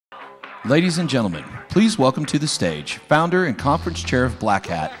Ladies and gentlemen, please welcome to the stage founder and conference chair of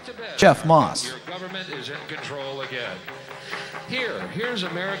BlackHat, Jeff Moss. Your government is in control again. Here's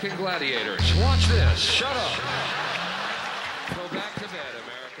American gladiators. Watch this. Shut up. Go back to bed,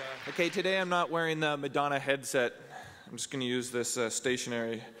 America. Okay, today I'm not wearing the Madonna headset. I'm just going to use this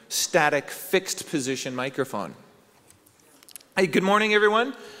stationary, static, fixed position microphone. Hey, good morning,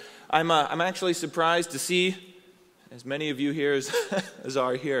 everyone. I'm actually surprised to see as many of you here as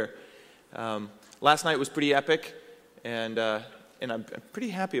are here. Last night was pretty epic, and I'm pretty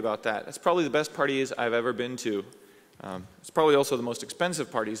happy about that. That's probably the best parties I've ever been to. It's probably also the most expensive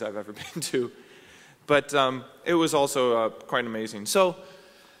parties I've ever been to, but it was also quite amazing. So,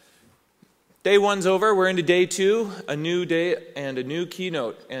 day one's over. We're into day two, a new day and a new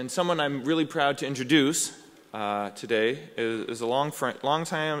keynote. And someone I'm really proud to introduce today is a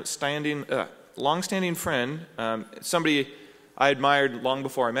long-standing friend, somebody I admired long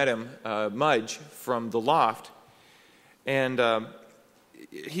before I met him, Mudge from the Loft. And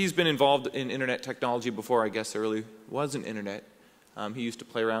he's been involved in internet technology before I guess there really was an internet. He used to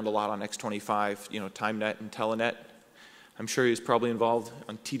play around a lot on X25, you know, TimeNet and Telenet. I'm sure he's probably involved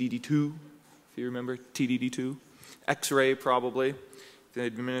on TDD2, if you remember TDD2. X-Ray probably, the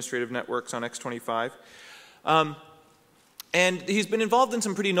administrative networks on X25. And he's been involved in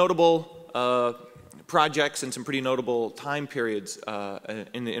some pretty notable projects and some pretty notable time periods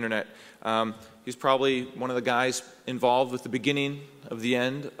in the internet. He's probably one of the guys involved with the beginning of the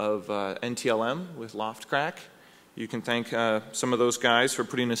end of NTLM with Loftcrack. You can thank some of those guys for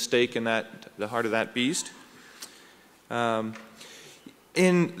putting a stake in the heart of that beast. In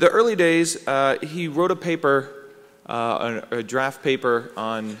the early days, he wrote a paper, a draft paper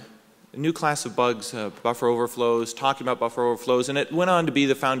on a new class of bugs, buffer overflows, talking about buffer overflows, and it went on to be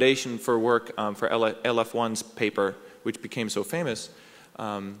the foundation for work for LF1's paper, which became so famous,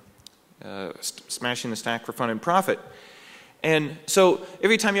 Smashing the Stack for Fun and Profit. And so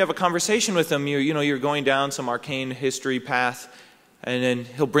every time you have a conversation with him, you're going down some arcane history path, and then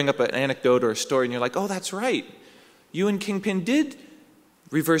he'll bring up an anecdote or a story, and you're like, oh, that's right. You and Kingpin did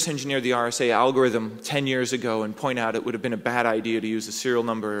reverse engineer the RSA algorithm 10 years ago and point out it would have been a bad idea to use a serial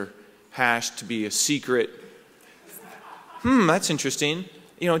number hash to be a secret. That's interesting.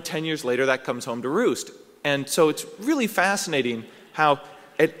 10 years later, that comes home to roost. And so it's really fascinating how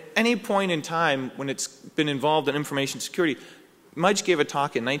at any point in time when it's been involved in information security, Mudge gave a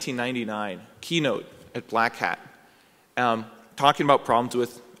talk in 1999, keynote at BlackHat, talking about problems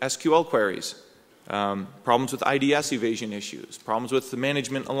with SQL queries, problems with IDS evasion issues, problems with the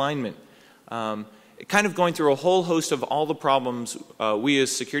management alignment, kind of going through a whole host of all the problems we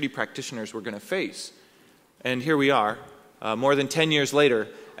as security practitioners were going to face. And here we are, more than 10 years later,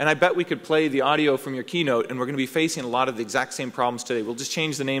 and I bet we could play the audio from your keynote, and we're going to be facing a lot of the exact same problems today. We'll just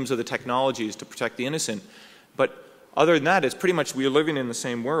change the names of the technologies to protect the innocent. But other than that, it's pretty much we are living in the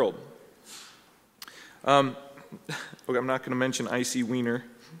same world. Okay, I'm not going to mention Icy Wiener.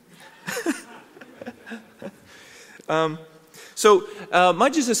 So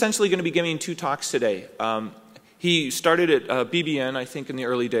Mudge is essentially going to be giving two talks today. He started at BBN, I think, in the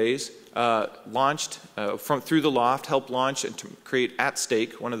early days, launched through the Loft, helped launch and to create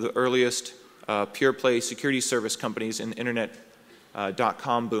AtStake, one of the earliest pure-play security service companies in the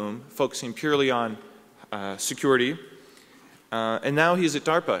internet.com boom, focusing purely on security. And now he's at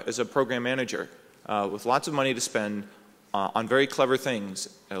DARPA as a program manager with lots of money to spend on very clever things,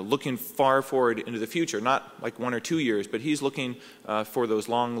 looking far forward into the future, not like 1 or 2 years, but he's looking for those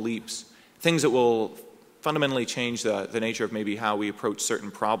long leaps, things that will fundamentally change the nature of maybe how we approach certain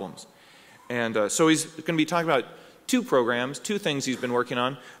problems. And so he's going to be talking about two things he's been working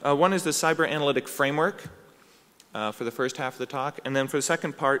on. One is the Cyber Analytic Framework for the first half of the talk, and then for the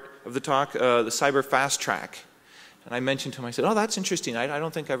second part of the talk, the Cyber Fast Track. And I mentioned to him, I said, oh, that's interesting. I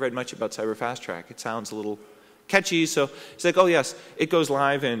don't think I've read much about Cyber Fast Track. It sounds a little catchy. So he's like, oh yes, it goes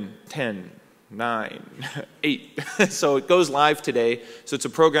live in 10, 9, 8. So it goes live today. So it's a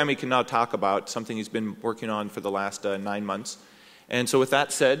program he can now talk about, something he's been working on for the last 9 months. And so with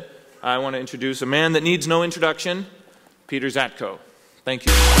that said, I want to introduce a man that needs no introduction, PEITER ZATKO. Thank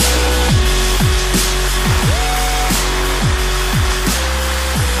you.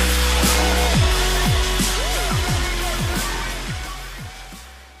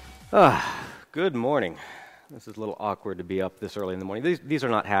 Good morning. This is a little awkward to be up this early in the morning. These are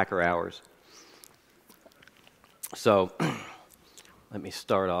not hacker hours. So let me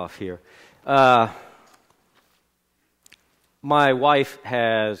start off here. My wife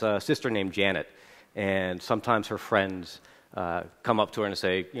has a sister named Janet, and sometimes her friends come up to her and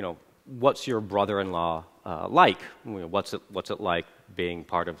say, what's your brother-in-law like? What's it like being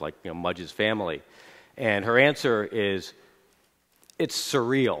part of like Mudge's family. And her answer is, it's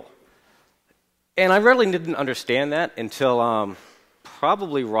surreal. And I really didn't understand that until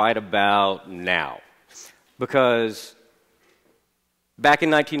probably right about now. Because back in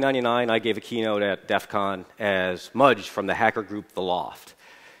 1999, I gave a keynote at DEF CON as Mudge from the hacker group The Loft.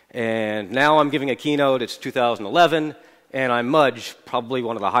 And now I'm giving a keynote, it's 2011, and I'm Mudge, probably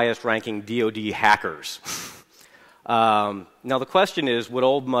one of the highest ranking DoD hackers. Now the question is, would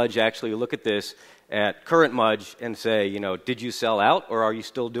old Mudge actually look at this at current Mudge and say, did you sell out, or are you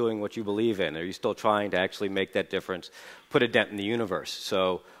still doing what you believe in? Are you still trying to actually make that difference, put a dent in the universe?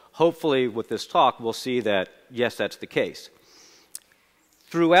 So hopefully with this talk, we'll see that, yes, that's the case.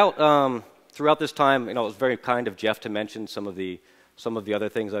 Throughout this time, it was very kind of Jeff to mention some of the other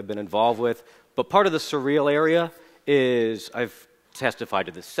things I've been involved with. But part of the surreal area is I've testified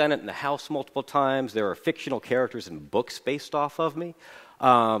to the Senate and the House multiple times. There are fictional characters in books based off of me.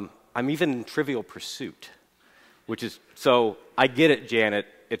 I'm even in Trivial Pursuit, which is, so I get it, Janet,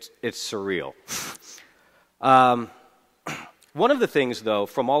 it's surreal. One of the things, though,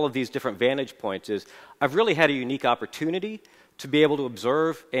 from all of these different vantage points is I've really had a unique opportunity to be able to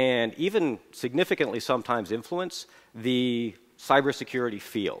observe and even significantly sometimes influence the cybersecurity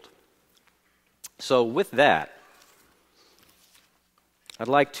field. So with that, I'd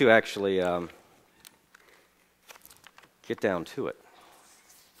like to actually get down to it.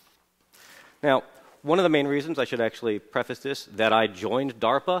 Now, one of the main reasons, I should actually preface this, that I joined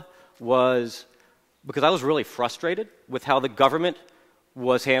DARPA was because I was really frustrated with how the government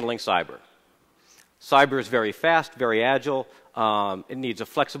was handling cyber. Cyber is very fast, very agile. It needs a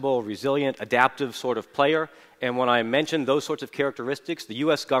flexible, resilient, adaptive sort of player. And when I mention those sorts of characteristics, the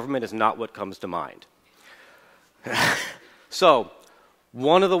US government is not what comes to mind. So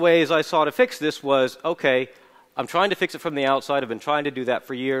one of the ways I saw to fix this was, okay, I'm trying to fix it from the outside. I've been trying to do that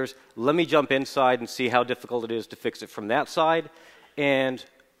for years. Let me jump inside and see how difficult it is to fix it from that side. And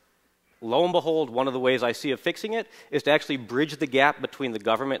lo and behold, one of the ways I see of fixing it is to actually bridge the gap between the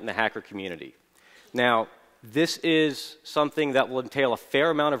government and the hacker community. Now, this is something that will entail a fair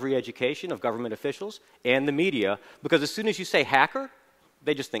amount of re-education of government officials and the media, because as soon as you say hacker,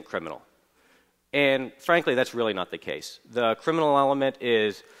 they just think criminal. And frankly, that's really not the case. The criminal element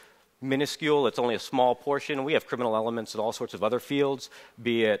is minuscule. It's only a small portion. We have criminal elements in all sorts of other fields,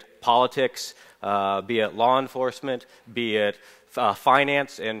 be it politics, be it law enforcement, be it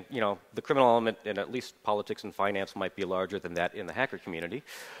finance, and the criminal element in at least politics and finance might be larger than that in the hacker community.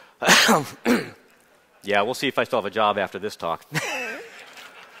 Yeah, we'll see if I still have a job after this talk.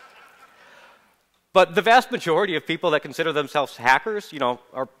 But the vast majority of people that consider themselves hackers,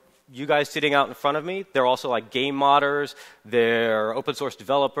 are you guys sitting out in front of me. They're also like game modders, they're open source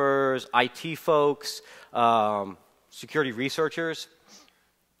developers, IT folks, security researchers.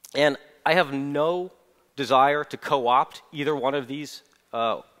 And I have no desire to co-opt either one of these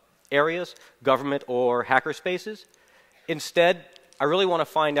areas, government or hacker spaces. Instead, I really want to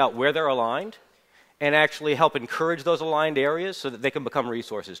find out where they're aligned and actually help encourage those aligned areas so that they can become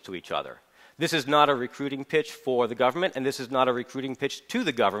resources to each other. This is not a recruiting pitch for the government, and this is not a recruiting pitch to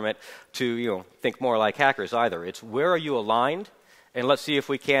the government to think more like hackers either. It's where are you aligned, and let's see if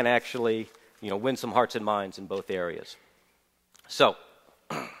we can actually win some hearts and minds in both areas. So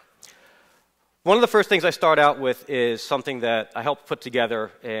one of the first things I start out with is something that I helped put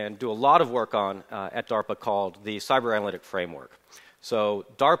together and do a lot of work on at DARPA called the Cyber Analytic Framework. So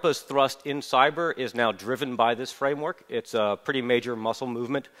DARPA's thrust in cyber is now driven by this framework. It's a pretty major muscle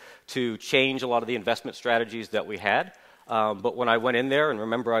movement to change a lot of the investment strategies that we had. But when I went in there, and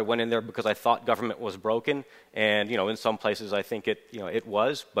remember I went in there because I thought government was broken, and in some places I think it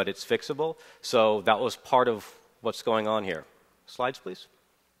was, but it's fixable. So that was part of what's going on here. Slides, please.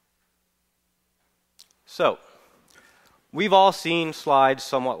 So we've all seen slides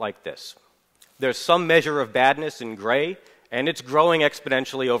somewhat like this. There's some measure of badness in gray, and it's growing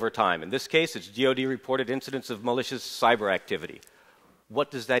exponentially over time. In this case, it's DoD reported incidents of malicious cyber activity. What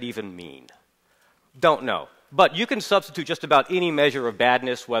does that even mean? Don't know. But you can substitute just about any measure of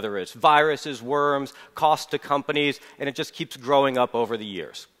badness, whether it's viruses, worms, cost to companies, and it just keeps growing up over the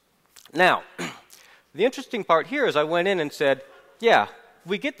years. Now, the interesting part here is I went in and said, yeah,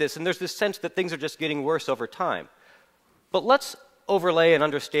 we get this, and there's this sense that things are just getting worse over time. But let's overlay and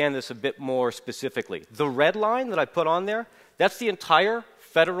understand this a bit more specifically. The red line that I put on there, that's the entire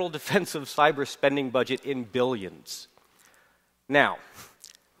federal defensive cyber spending budget in billions. Now,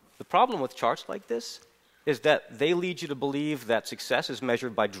 the problem with charts like this is that they lead you to believe that success is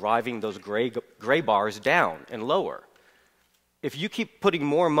measured by driving those gray bars down and lower. if you keep putting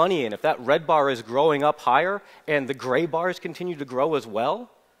more money in, if that red bar is growing up higher and the gray bars continue to grow as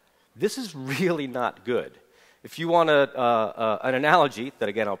well, this is really not good. If you want an analogy that,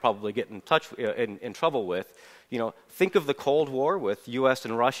 again, I'll probably get in trouble with, think of the Cold War with US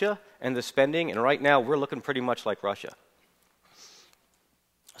and Russia and the spending, and right now we're looking pretty much like Russia.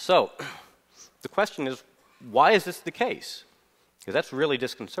 So the question is, why is this the case? Because that's really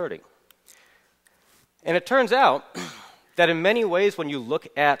disconcerting. And it turns out that in many ways, when you look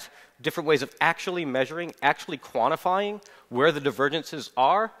at different ways of actually measuring, actually quantifying where the divergences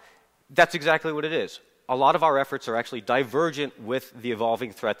are, that's exactly what it is. A lot of our efforts are actually divergent with the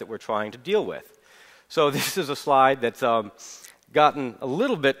evolving threat that we're trying to deal with. So this is a slide that's gotten a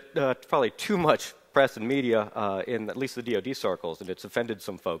little bit, probably too much press and media in at least the DoD circles, and it's offended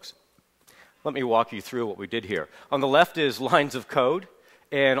some folks. Let me walk you through what we did here. On the left is lines of code,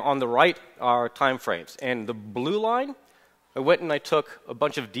 and on the right are time frames. And the blue line, I went and I took a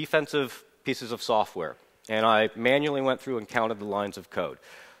bunch of defensive pieces of software, and I manually went through and counted the lines of code.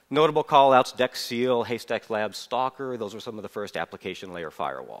 Notable callouts, DexSeal, Haystack Labs, Stalker, those were some of the first application layer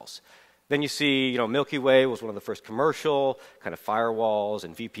firewalls. Then you see, Milky Way was one of the first commercial kind of firewalls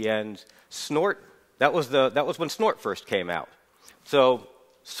and VPNs. Snort, that was when Snort first came out. So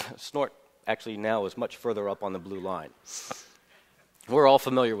Snort actually now is much further up on the blue line. We're all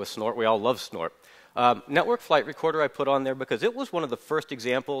familiar with Snort. We all love Snort. Network Flight Recorder I put on there because it was one of the first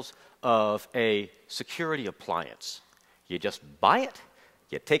examples of a security appliance. You just buy it,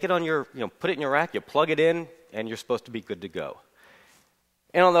 you take it on your, put it in your rack, you plug it in, and you're supposed to be good to go.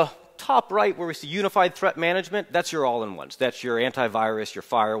 And on the top right, where we see unified threat management, that's your all-in-ones. That's your antivirus, your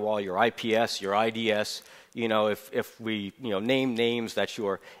firewall, your IPS, your IDS. If we name names, that's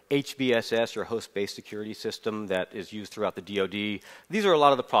your HBSS, your host-based security system that is used throughout the DoD. These are a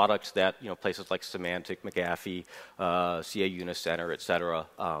lot of the products that places like Symantec, McAfee, CA Unicenter, et cetera,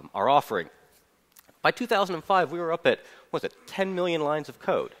 are offering. By 2005, we were up at, 10 million lines of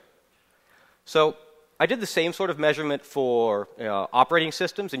code. So I did the same sort of measurement for operating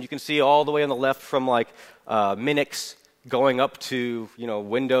systems, and you can see all the way on the left from like Minix going up to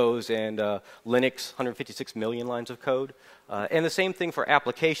Windows and Linux, 156 million lines of code, and the same thing for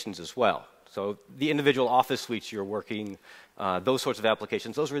applications as well. So the individual office suites you're working, those sorts of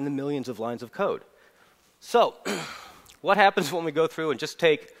applications, those are in the millions of lines of code. So what happens when we go through and just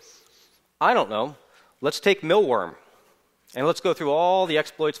take, I don't know, let's take Millworm. And let's go through all the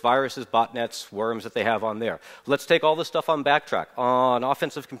exploits, viruses, botnets, worms that they have on there. Let's take all the stuff on Backtrack, on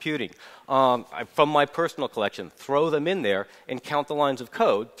offensive computing, from my personal collection, throw them in there and count the lines of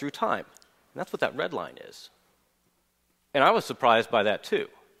code through time. And that's what that red line is. And I was surprised by that too.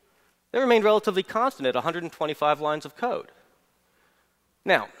 They remained relatively constant at 125 lines of code.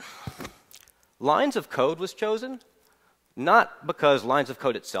 Now, lines of code was chosen not because lines of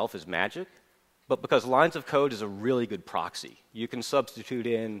code itself is magic, but because lines of code is a really good proxy. You can substitute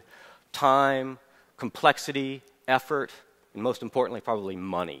in time, complexity, effort, and most importantly, probably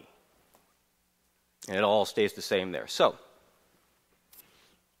money. And it all stays the same there. So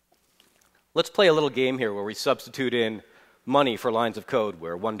let's play a little game here where we substitute in money for lines of code,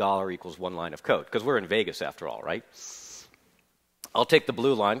 where $1 equals 1 line of code, because we're in Vegas after all, right? I'll take the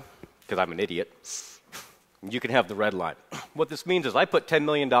blue line, because I'm an idiot. You can have the red line. What this means is I put $10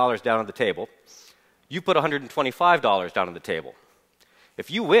 million down on the table. You put $125 down on the table.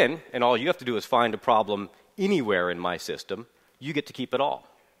 If you win, and all you have to do is find a problem anywhere in my system, you get to keep it all.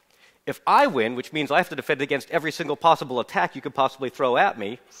 If I win, which means I have to defend against every single possible attack you could possibly throw at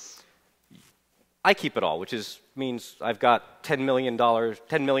me, I keep it all, which means I've got $10 million and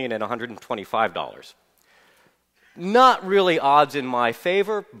 $125. Not really odds in my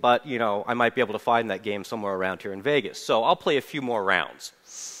favor, but I might be able to find that game somewhere around here in Vegas. So I'll play a few more rounds.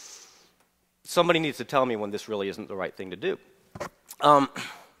 Somebody needs to tell me when this really isn't the right thing to do.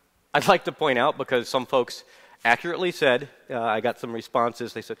 I'd like to point out, because some folks accurately said, I got some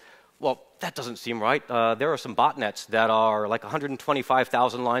responses, they said, well, that doesn't seem right. There are some botnets that are like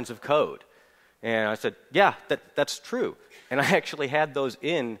 125,000 lines of code. And I said, yeah, that's true. And I actually had those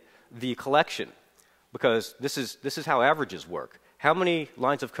in the collection, because this is how averages work. How many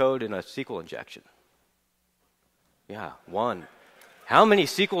lines of code in a SQL injection? Yeah, 1. How many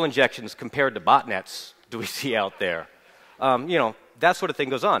SQL injections compared to botnets do we see out there? That sort of thing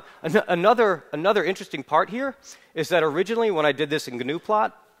goes on. Another interesting part here is that originally when I did this in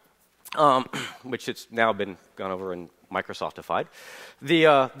GNU-plot, which it's now been gone over and Microsoftified,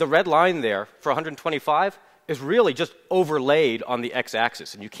 the red line there for 125 is really just overlaid on the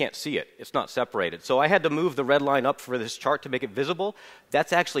x-axis, and you can't see it. It's not separated. So I had to move the red line up for this chart to make it visible.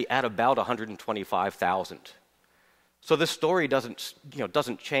 That's actually at about 125,000. So this story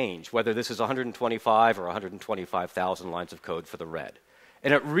doesn't change whether this is 125 or 125,000 lines of code for the red.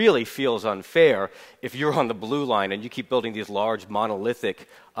 And it really feels unfair if you're on the blue line and you keep building these large monolithic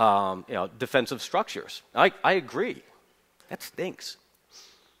defensive structures. I agree. That stinks.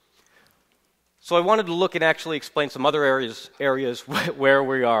 So I wanted to look and actually explain some other areas where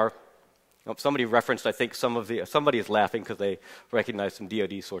we are. Somebody referenced, I think, somebody is laughing because they recognize some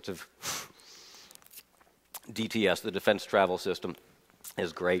DoD sorts of DTS, the Defense Travel System,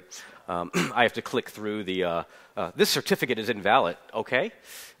 is great. I have to click through the, this certificate is invalid, okay,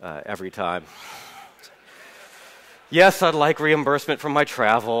 every time. Yes, I'd like reimbursement from my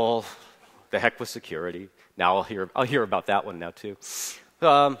travel. The heck with security. Now I'll hear about that one now too.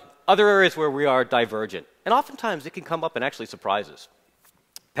 Other areas where we are divergent, and oftentimes it can come up and actually surprise us.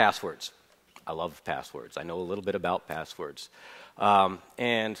 Passwords. I love passwords. I know a little bit about passwords.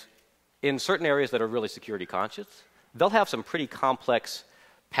 And in certain areas that are really security conscious, they'll have some pretty complex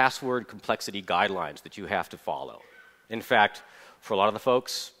password complexity guidelines that you have to follow. In fact, for a lot of the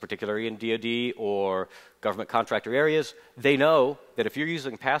folks, particularly in DoD or government contractor areas, they know that if you're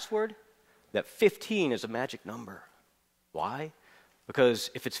using password, that 15 is a magic number. Why?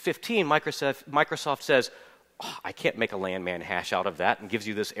 Because if it's 15, Microsoft says, oh, I can't make a landman hash out of that, and gives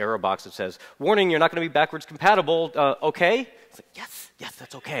you this error box that says, warning, you're not going to be backwards compatible, okay? It's like, yes,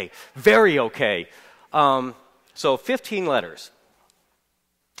 that's okay. Very okay. So 15 letters.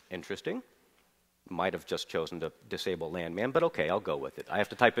 Interesting. Might have just chosen to disable landman, but okay, I'll go with it. I have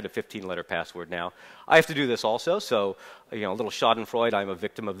to type in a 15-letter password now. I have to do this also, so a little schadenfreude, I'm a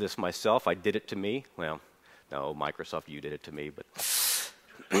victim of this myself. I did it to me. Well, no, Microsoft, you did it to me, but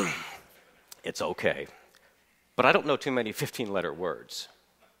it's okay. But I don't know too many 15-letter words.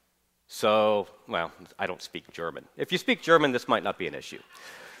 So, well, I don't speak German. If you speak German, this might not be an issue.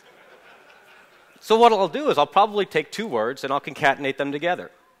 So what I'll do is I'll probably take 2 words and I'll concatenate them together.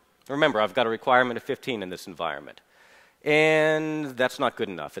 Remember, I've got a requirement of 15 in this environment. And that's not good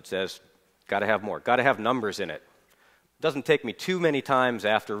enough. It says, got to have more, got to have numbers in it. It doesn't take me too many times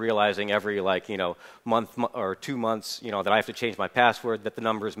after realizing every month or 2 months that I have to change my password that the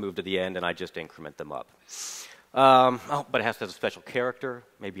numbers move to the end and I just increment them up. But it has to have a special character,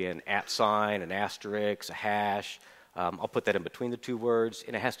 maybe an @ sign, an asterisk, a hash. I'll put that in between the 2 words,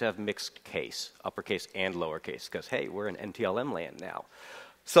 and it has to have mixed case, uppercase and lowercase, because, hey, we're in NTLM land now.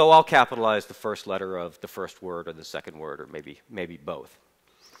 So I'll capitalize the first letter of the first word or the second word, or maybe both.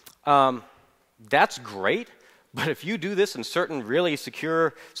 That's great, but if you do this in certain really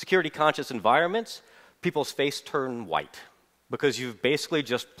security-conscious environments, people's face turn white, because you've basically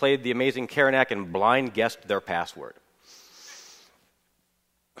just played the amazing Karanak and blind guessed their password.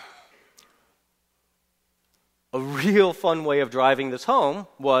 A real fun way of driving this home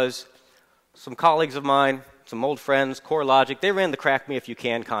was some colleagues of mine, some old friends, CoreLogic, they ran the Crack Me If You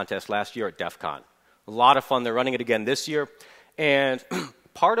Can contest last year at DEF CON. A lot of fun. They're running it again this year. And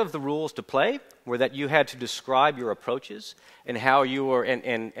part of the rules to play were that you had to describe your approaches and how you were,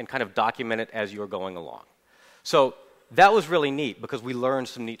 and kind of document it as you were going along. So that was really neat because we learned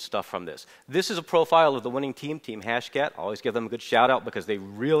some neat stuff from this. This is a profile of the winning team, Team Hashcat. I always give them a good shout out because they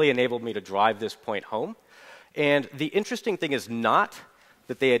really enabled me to drive this point home. And the interesting thing is not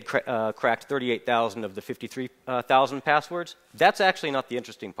that they had cracked 38,000 of the 53,000 passwords. That's actually not the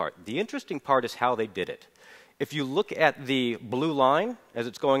interesting part. The interesting part is how they did it. If you look at the blue line as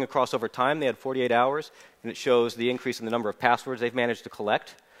it's going across over time, they had 48 hours, and it shows the increase in the number of passwords they've managed to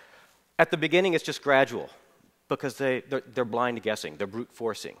collect. At the beginning, it's just gradual because they're blind guessing, they're brute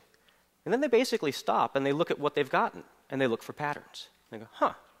forcing. And then they basically stop and they look at what they've gotten, and they look for patterns. They go,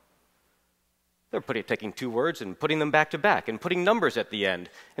 huh. They're taking 2 words and putting them back to back and putting numbers at the end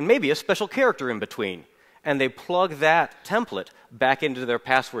and maybe a special character in between. And they plug that template back into their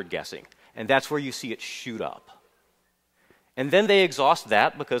password guessing. And that's where you see it shoot up. And then they exhaust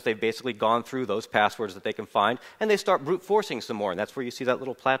that because they've basically gone through those passwords that they can find, and they start brute forcing some more, and that's where you see that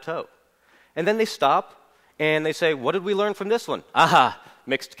little plateau. And then they stop and they say, what did we learn from this one? Aha,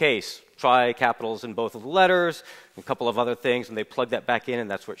 mixed case. Try capitals in both of the letters, a couple of other things, and they plug that back in,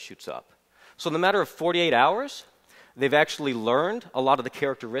 and that's where it shoots up. So in the matter of 48 hours, they've actually learned a lot of the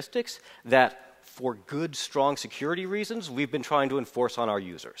characteristics that, for good, strong security reasons, we've been trying to enforce on our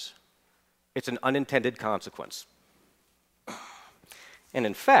users. It's an unintended consequence. And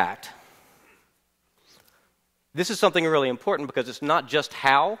in fact, this is something really important because it's not just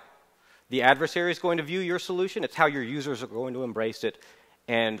how the adversary is going to view your solution, it's how your users are going to embrace it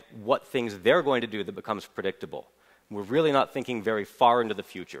and what things they're going to do that becomes predictable. We're really not thinking very far into the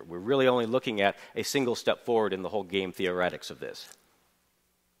future. We're really only looking at a single step forward in the whole game theoretics of this.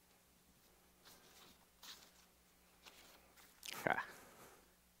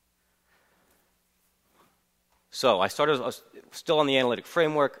 So I was still on the analytic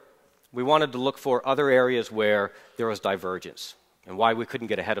framework. We wanted to look for other areas where there was divergence and why we couldn't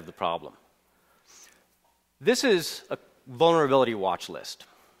get ahead of the problem. This is a vulnerability watch list.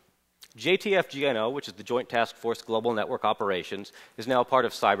 JTF-GNO, which is the Joint Task Force Global Network Operations, is now part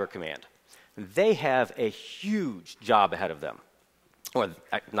of Cyber Command. And they have a huge job ahead of them. Or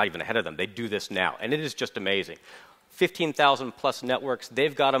not even ahead of them, they do this now. And it is just amazing. 15,000 plus networks,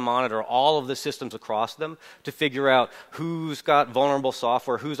 they've got to monitor all of the systems across them to figure out who's got vulnerable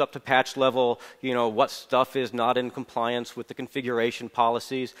software, who's up to patch level, what stuff is not in compliance with the configuration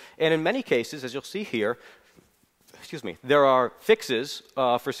policies. And in many cases, as you'll see here, there are fixes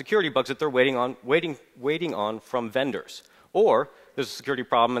for security bugs that they're waiting on from vendors. Or there's a security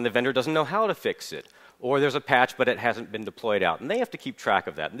problem and the vendor doesn't know how to fix it. Or there's a patch but it hasn't been deployed out. And they have to keep track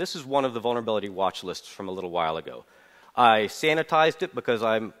of that. And this is one of the vulnerability watch lists from a little while ago. I sanitized it because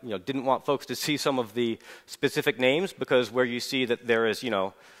I didn't want folks to see some of the specific names, because where you see that there is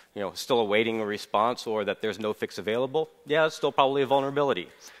still awaiting a response or that there's no fix available, yeah, it's still probably a vulnerability.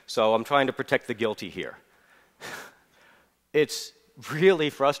 So I'm trying to protect the guilty here. It's really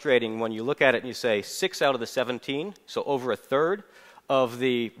frustrating when you look at it and you say 6 out of the 17, so over a third of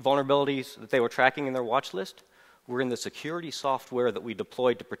the vulnerabilities that they were tracking in their watch list were in the security software that we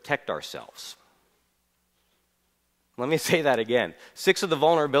deployed to protect ourselves. Let me say that again. 6 of the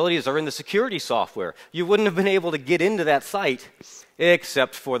vulnerabilities are in the security software. You wouldn't have been able to get into that site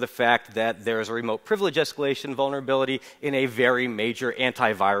except for the fact that there's a remote privilege escalation vulnerability in a very major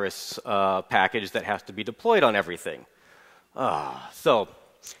antivirus package that has to be deployed on everything. So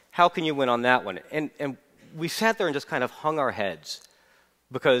how can you win on that one? And we sat there and just kind of hung our heads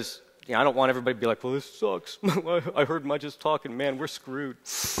because I don't want everybody to be like, well, this sucks. I heard Mudge's talking, man, we're screwed.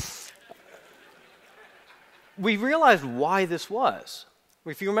 We realized why this was.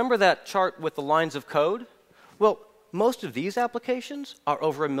 If you remember that chart with the lines of code, well, most of these applications are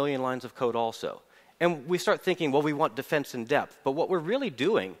over 1 million lines of code also. And we start thinking, well, we want defense in depth. But what we're really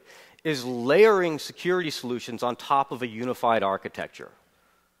doing is layering security solutions on top of a unified architecture.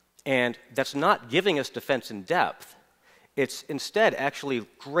 And that's not giving us defense in depth. It's instead actually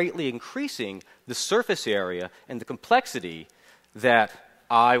greatly increasing the surface area and the complexity that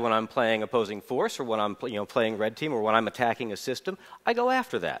when I'm playing opposing force, or when I'm playing red team, or when I'm attacking a system, I go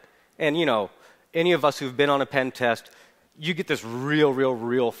after that. And any of us who've been on a pen test, you get this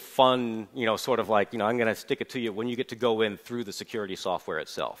real fun, sort of like, I'm going to stick it to you when you get to go in through the security software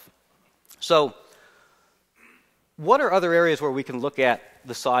itself. So what are other areas where we can look at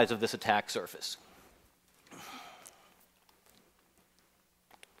the size of this attack surface?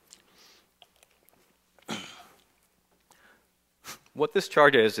 What this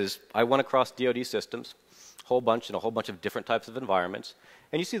chart is I went across DoD systems, a whole bunch of different types of environments,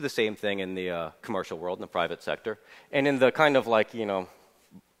 and you see the same thing in the commercial world, in the private sector, and in the kind of like,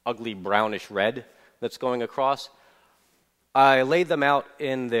 ugly brownish red that's going across, I laid them out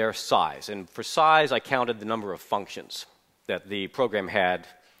in their size. And for size, I counted the number of functions that the program had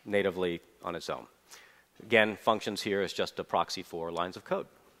natively on its own. Again, functions here is just a proxy for lines of code.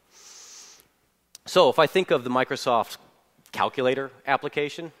 So if I think of the Microsoft calculator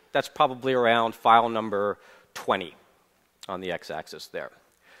application, that's probably around file number 20 on the x-axis there.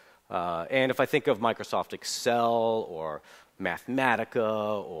 And if I think of Microsoft Excel or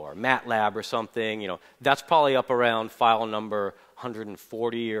Mathematica or MATLAB or something, that's probably up around file number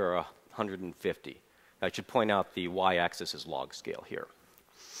 140 or 150. I should point out the y-axis is log scale here.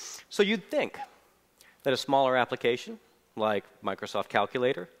 So you'd think that a smaller application like Microsoft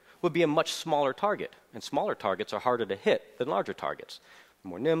Calculator would be a much smaller target. And smaller targets are harder to hit than larger targets.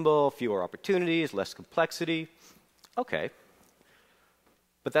 More nimble, fewer opportunities, less complexity. Okay.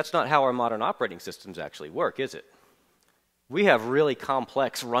 But that's not how our modern operating systems actually work, is it? We have really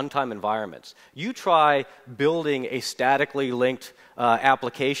complex runtime environments. You try building a statically linked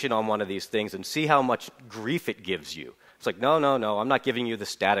application on one of these things and see how much grief it gives you. It's like, no, I'm not giving you the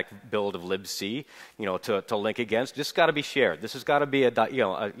static build of libc, to link against. This has got to be shared. This has got to be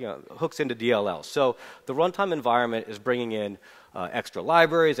hooks into DLL. So the runtime environment is bringing in extra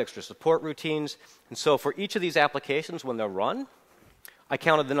libraries, extra support routines. And so for each of these applications, when they're run, I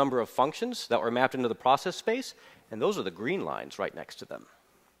counted the number of functions that were mapped into the process space, and those are the green lines right next to them.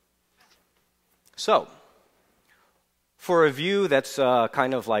 So for a view that's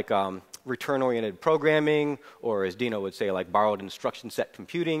kind of like return-oriented programming, or as Dino would say, like borrowed instruction set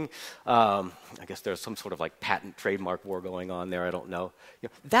computing. I guess there's some sort of like patent trademark war going on there, I don't know.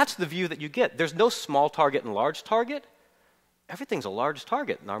 That's the view that you get. There's no small target and large target. Everything's a large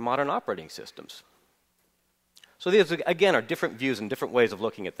target in our modern operating systems. So these, again, are different views and different ways of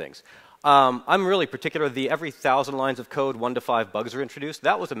looking at things. I'm really particular. The every 1,000 lines of code, 1 to 5 bugs are introduced.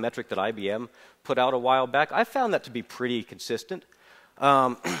 That was a metric that IBM put out a while back. I found that to be pretty consistent.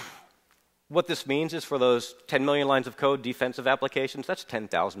 What this means is for those 10 million lines of code, defensive applications, that's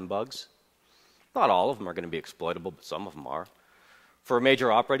 10,000 bugs. Not all of them are going to be exploitable, but some of them are. For a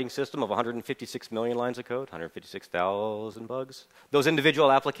major operating system of 156 million lines of code, 156,000 bugs. Those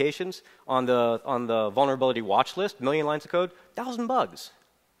individual applications on the vulnerability watch list, million lines of code, 1,000 bugs.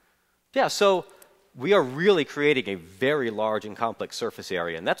 Yeah, so we are really creating a very large and complex surface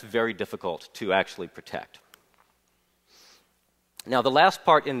area, and that's very difficult to actually protect. Now, the last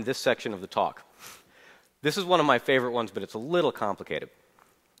part in this section of the talk, this is one of my favorite ones, but it's a little complicated.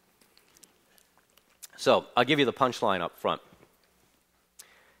 So I'll give you the punchline up front.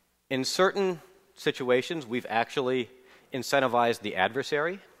 In certain situations, we've actually incentivized the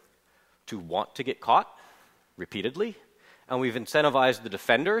adversary to want to get caught repeatedly, and we've incentivized the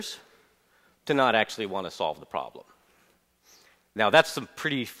defenders to not actually want to solve the problem. Now, that's some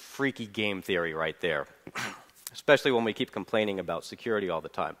pretty freaky game theory right there, especially when we keep complaining about security all the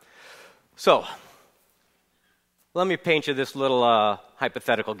time. So let me paint you this little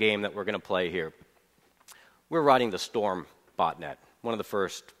hypothetical game that we're going to play here. We're writing the Storm botnet, one of the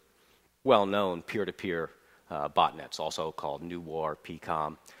first well-known peer-to-peer botnets, also called New War,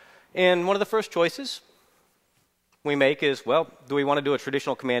 PCOM. And one of the first choices we make is, well, do we want to do a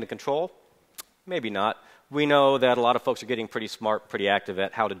traditional command and control? Maybe not. We know that a lot of folks are getting pretty smart, pretty active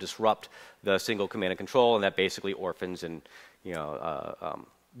at how to disrupt the single command and control, and that basically orphans and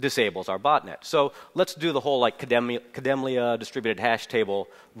disables our botnet. So let's do the whole like Kademlia distributed hash table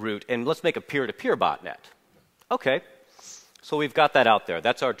route, and let's make a peer-to-peer botnet. Okay, so we've got that out there.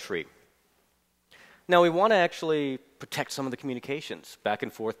 That's our tree. Now we want to actually protect some of the communications back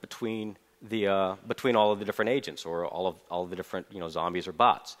and forth between all of the different agents or all of the different zombies or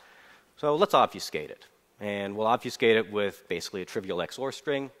bots. So let's obfuscate it, and we'll obfuscate it with basically a trivial XOR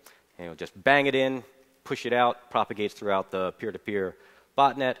string, and we'll just bang it in, push it out, propagates throughout the peer-to-peer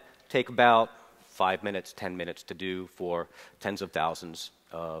botnet. Take about 5 minutes, 10 minutes to do for tens of thousands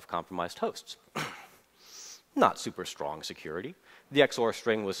of compromised hosts. Not super strong security. The XOR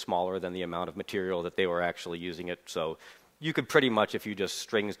string was smaller than the amount of material that they were actually using it, so you could pretty much, if you just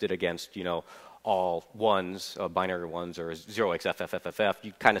strings it against, all ones, binary ones, or 0xFFFFF,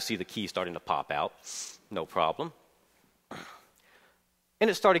 you kind of see the key starting to pop out. No problem. And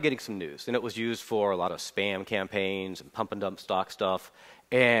it started getting some news, and it was used for a lot of spam campaigns and pump and dump stock stuff,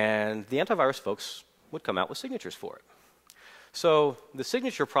 and the antivirus folks would come out with signatures for it. So the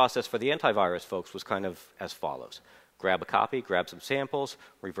signature process for the antivirus folks was kind of as follows. Grab a copy, grab some samples,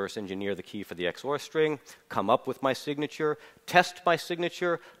 reverse engineer the key for the XOR string, come up with my signature, test my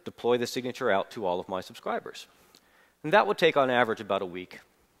signature, deploy the signature out to all of my subscribers. And that would take on average about a week,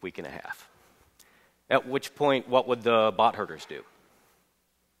 week and a half. At which point, what would the bot herders do?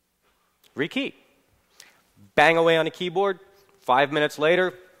 Rekey. Bang away on a keyboard. 5 minutes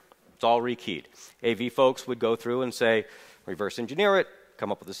later, it's all rekeyed. AV folks would go through and say, reverse engineer it,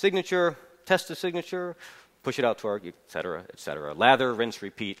 come up with a signature, test the signature, push it out to our, et cetera, et cetera. Lather, rinse,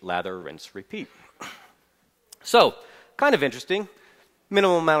 repeat, lather, rinse, repeat. So, kind of interesting.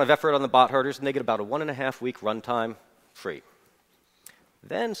 Minimum amount of effort on the bot herders, and they get about a 1.5 week runtime free.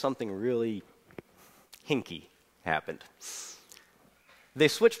 Then something really hinky happened. They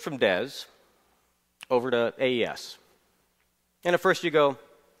switched from DES over to AES. And at first you go,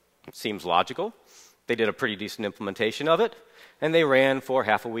 seems logical. They did a pretty decent implementation of it, and they ran for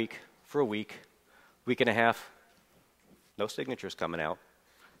half a week, for a week, week and a half, no signatures coming out.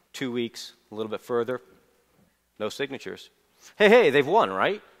 2 weeks, a little bit further, no signatures. Hey, they've won,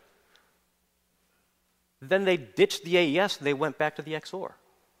 right? Then they ditched the AES and they went back to the XOR.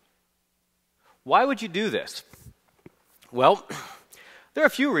 Why would you do this? Well, there are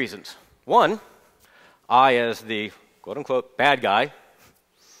a few reasons. One, I, as the quote-unquote bad guy,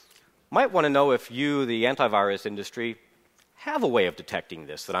 might want to know if you, the antivirus industry, have a way of detecting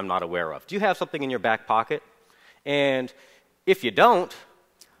this that I'm not aware of. Do you have something in your back pocket? And if you don't,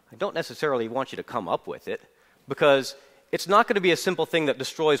 I don't necessarily want you to come up with it, because it's not going to be a simple thing that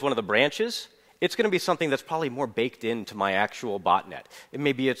destroys one of the branches. It's going to be something that's probably more baked into my actual botnet.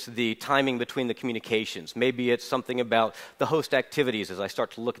 Maybe it's the timing between the communications. Maybe it's something about the host activities as I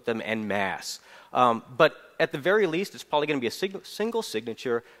start to look at them en masse. But at the very least, it's probably going to be a single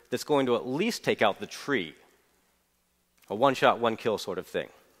signature that's going to at least take out the tree. A one-shot, one-kill sort of thing.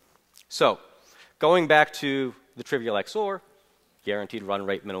 So, going back to the trivial XOR, guaranteed run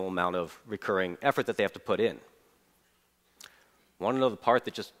rate, minimal amount of recurring effort that they have to put in. Want to know the part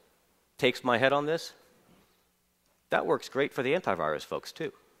that just takes my head on this? That works great for the antivirus folks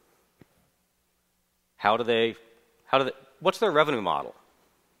too. What's their revenue model?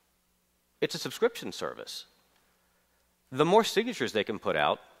 It's a subscription service. The more signatures they can put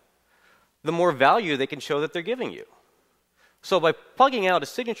out, the more value they can show that they're giving you. So by plugging out a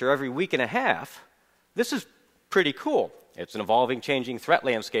signature every week and a half, this is pretty cool. It's an evolving, changing threat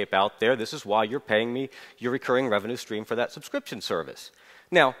landscape out there. This is why you're paying me your recurring revenue stream for that subscription service.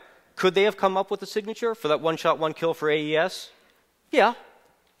 Now, could they have come up with a signature for that one-shot, one-kill for AES? Yeah,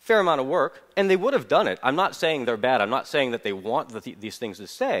 fair amount of work, and they would have done it. I'm not saying they're bad. I'm not saying that they want these things to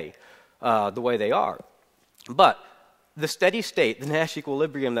stay the way they are. But the steady state, the Nash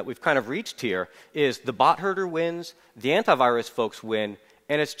equilibrium that we've kind of reached here is the bot herder wins, the antivirus folks win,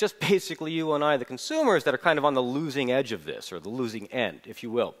 and it's just basically you and I, the consumers, that are kind of on the losing edge of this, or the losing end, if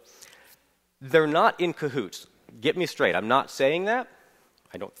you will. They're not in cahoots. Get me straight. I'm not saying that.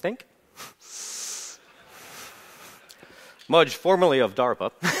 I don't think. Mudge, formerly of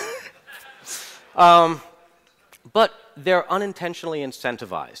DARPA. But they're unintentionally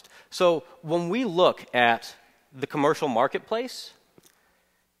incentivized. So when we look at the commercial marketplace,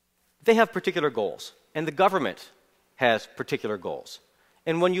 they have particular goals, and the government has particular goals.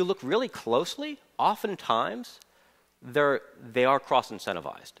 And when you look really closely, oftentimes they are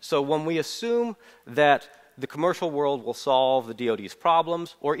cross-incentivized. So when we assume that the commercial world will solve the DoD's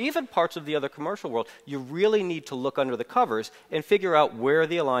problems, or even parts of the other commercial world, you really need to look under the covers and figure out where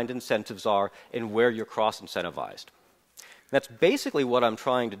the aligned incentives are and where you're cross-incentivized. That's basically what I'm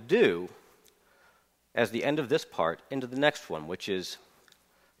trying to do as the end of this part into the next one, which is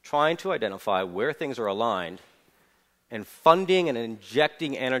trying to identify where things are aligned and funding and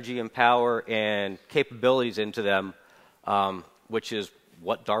injecting energy and power and capabilities into them, which is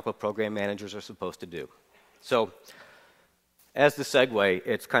what DARPA program managers are supposed to do. So as the segue,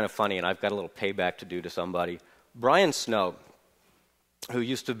 it's kind of funny, and I've got a little payback to do to somebody. Brian Snow, who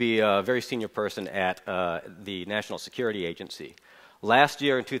used to be a very senior person at the National Security Agency, last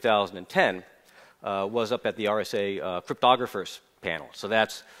year in 2010, was up at the RSA cryptographers panel. So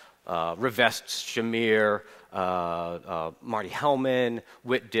that's Rivest Shamir, Marty Hellman,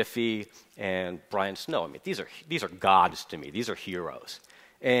 Whit Diffie, and Brian Snow. I mean, these are gods to me. These are heroes.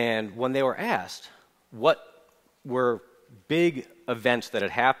 And when they were asked what were big events that had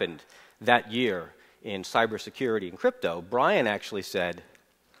happened that year in cybersecurity and crypto, Brian actually said,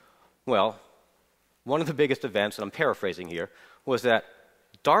 well, one of the biggest events, and I'm paraphrasing here, was that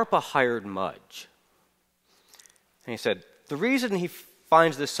DARPA hired Mudge. And he said, the reason he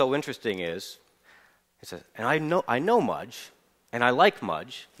finds this so interesting is, he said, and I know Mudge, and I like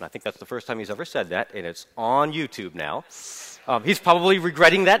Mudge, and I think that's the first time he's ever said that, and it's on YouTube now. He's probably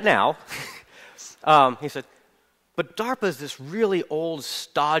regretting that now. He said, but DARPA is this really old,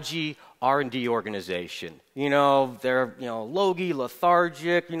 stodgy R&D organization. You know, they're logy,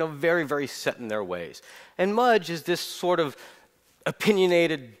 lethargic, very, very set in their ways. And Mudge is this sort of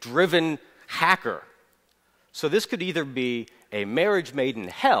opinionated, driven hacker. So this could either be a marriage made in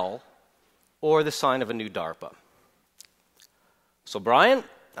hell or the sign of a new DARPA. So Brian,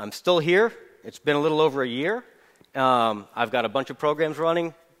 I'm still here. It's been a little over a year. I've got a bunch of programs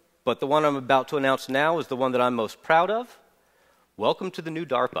running, but the one I'm about to announce now is the one that I'm most proud of. Welcome to the new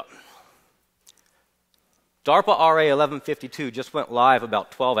DARPA. DARPA RA 1152 just went live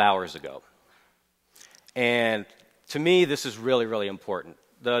about 12 hours ago. And to me, this is really, really important.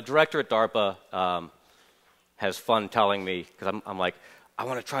 The director at DARPA has fun telling me, because I'm like, I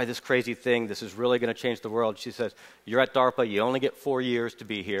want to try this crazy thing. This is really going to change the world. She says, you're at DARPA. You only get 4 years to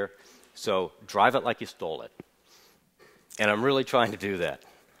be here, so drive it like you stole it. And I'm really trying to do that.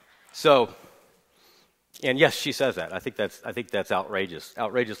 So, and yes, she says that. I think that's outrageous,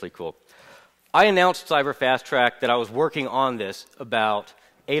 outrageously cool. I announced Cyber Fast Track that I was working on this about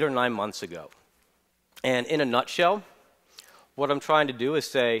 8 or 9 months ago. And in a nutshell, what I'm trying to do is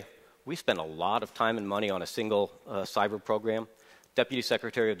say, we spend a lot of time and money on a single cyber program. Deputy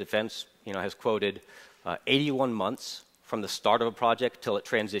Secretary of Defense, has quoted 81 months from the start of a project till it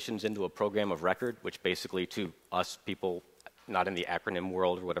transitions into a program of record, which basically to us people not in the acronym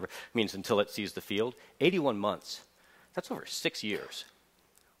world or whatever means until it sees the field. 81 months. That's over 6 years.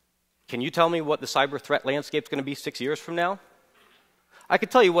 Can you tell me what the cyber threat landscape is going to be 6 years from now? I can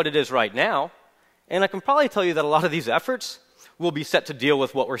tell you what it is right now, and I can probably tell you that a lot of these efforts will be set to deal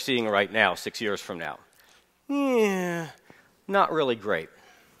with what we're seeing right now 6 years from now. Yeah, not really great.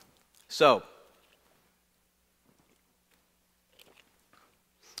 So,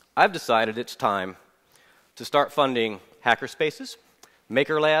 I've decided it's time to start funding hackerspaces,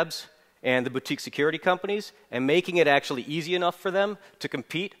 maker labs, and the boutique security companies, and making it actually easy enough for them to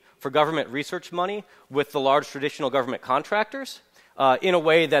compete for government research money with the large traditional government contractors in a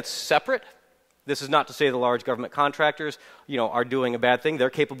way that's separate. This is not to say the large government contractors, are doing a bad thing.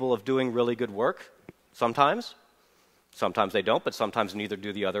 They're capable of doing really good work sometimes. Sometimes they don't, but sometimes neither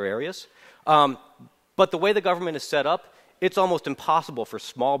do the other areas. But the way the government is set up, it's almost impossible for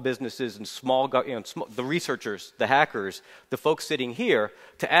small businesses and the researchers, the hackers, the folks sitting here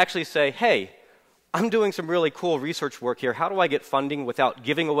to actually say, hey, I'm doing some really cool research work here. How do I get funding without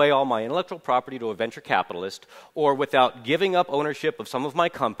giving away all my intellectual property to a venture capitalist, or without giving up ownership of some of my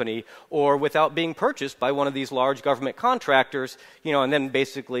company, or without being purchased by one of these large government contractors, and then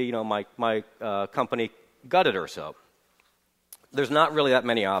basically, my company gutted or so. There's not really that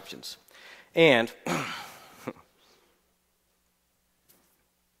many options. And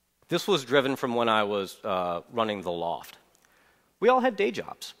this was driven from when I was running the loft. We all had day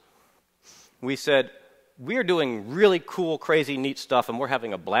jobs. We said, we are doing really cool, crazy, neat stuff, and we're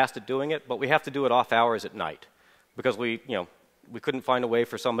having a blast at doing it, but we have to do it off hours at night because we couldn't find a way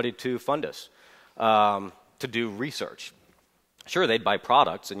for somebody to fund us to do research. Sure, they'd buy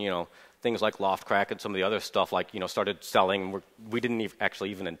products, and things like Loft Crack and some of the other stuff started selling. We didn't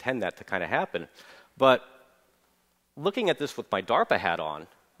actually even intend that to kind of happen. But looking at this with my DARPA hat on,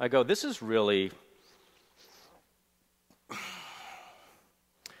 I go, this is really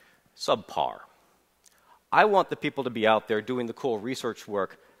subpar. I want the people to be out there doing the cool research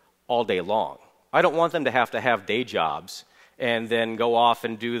work all day long. I don't want them to have day jobs and then go off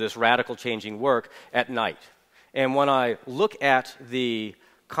and do this radical changing work at night. And when I look at the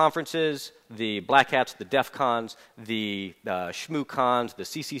conferences, the BlackHats, the DEF CONs, the SHMOO cons, the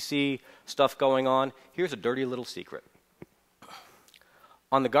CCC stuff going on, here's a dirty little secret.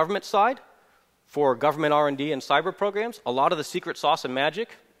 On the government side, for government R&D and cyber programs, a lot of the secret sauce and magic,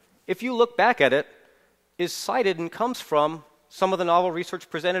 if you look back at it, is cited and comes from some of the novel research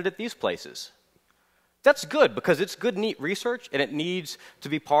presented at these places. That's good because it's good, neat research, and it needs to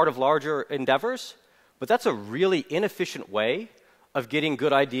be part of larger endeavors, but that's a really inefficient way of getting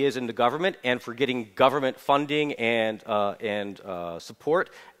good ideas into government and for getting government funding and support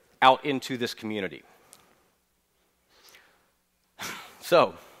out into this community.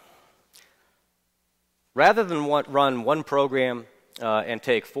 So, rather than run one program and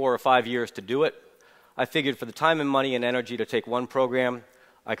take 4 or 5 years to do it, I figured for the time and money and energy to take one program,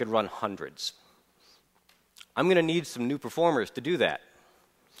 I could run hundreds. I'm going to need some new performers to do that.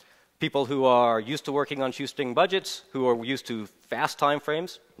 People who are used to working on shoestring budgets, who are used to fast time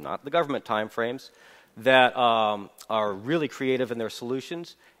frames, not the government time frames, that are really creative in their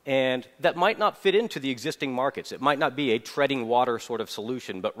solutions, and that might not fit into the existing markets. It might not be a treading water sort of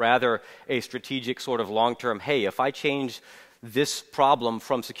solution, but rather a strategic sort of long-term, hey, if I change this problem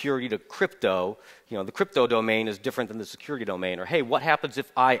from security to crypto, the crypto domain is different than the security domain. Or, hey, what happens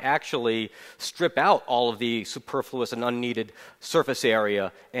if I actually strip out all of the superfluous and unneeded surface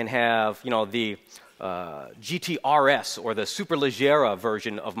area and have, the GTRS or the Superleggera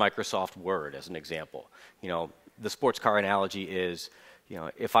version of Microsoft Word as an example. The sports car analogy is,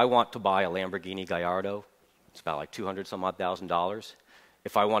 if I want to buy a Lamborghini Gallardo, it's about like $200,000.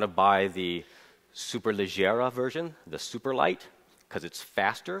 If I want to buy the Superleggera version, the Superlight, because it's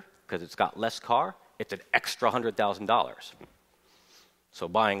faster, because it's got less car, it's an extra $100,000. So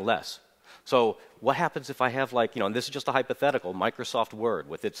buying less. So what happens if I have and this is just a hypothetical, Microsoft Word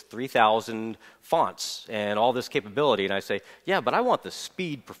with its 3,000 fonts and all this capability, and I say, yeah, but I want the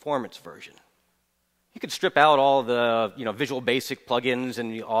speed performance version. You could strip out all the Visual Basic plugins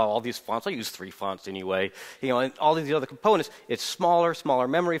and all these fonts. I use 3 fonts anyway. And all these other components. It's smaller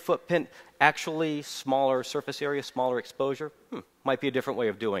memory footprint, actually smaller surface area, smaller exposure. Might be a different way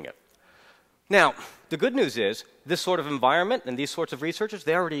of doing it. Now, the good news is this sort of environment and these sorts of researchers,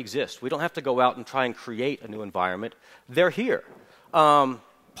 they already exist. We don't have to go out and try and create a new environment. They're here,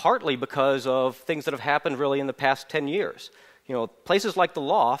 partly because of things that have happened really in the past 10 years. Places like the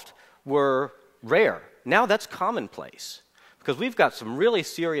Loft were rare. Now that's commonplace because we've got some really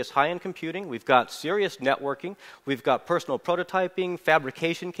serious high-end computing, we've got serious networking, we've got personal prototyping,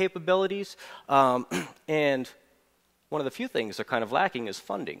 fabrication capabilities, and one of the few things they're kind of lacking is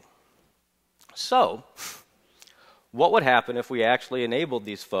funding. So, what would happen if we actually enabled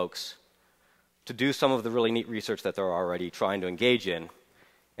these folks to do some of the really neat research that they're already trying to engage in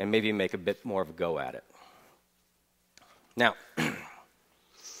and maybe make a bit more of a go at it? Now,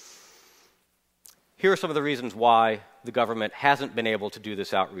 here are some of the reasons why the government hasn't been able to do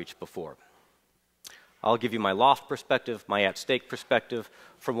this outreach before. I'll give you my Loft perspective, my at-stake perspective,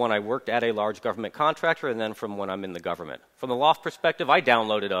 from when I worked at a large government contractor, and then from when I'm in the government. From the Loft perspective, I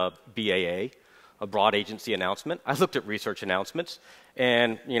downloaded a BAA, a broad agency announcement. I looked at research announcements,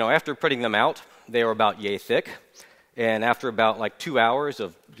 and after printing them out, they were about yay thick. And after about like 2 hours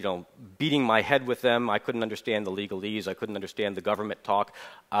of beating my head with them, I couldn't understand the legalese. I couldn't understand the government talk.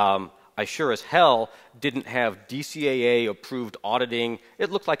 I sure as hell didn't have DCAA-approved auditing. It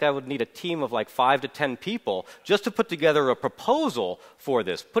looked like I would need a team of like 5 to 10 people just to put together a proposal for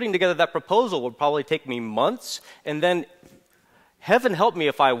this. Putting together that proposal would probably take me months, and then, heaven help me,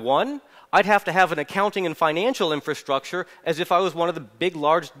 if I won, I'd have to have an accounting and financial infrastructure as if I was one of the big,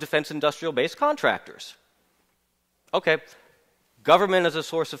 large defense industrial-based contractors. Okay, government as a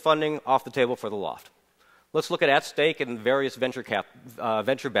source of funding, off the table for the loft. Let's look at stake and various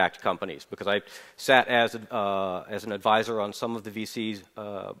venture-backed companies, because I sat as an advisor on some of the VC's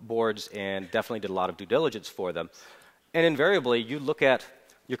boards and definitely did a lot of due diligence for them. And invariably, you look at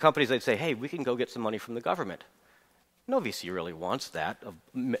your companies, they'd say, hey, we can go get some money from the government. No VC really wants that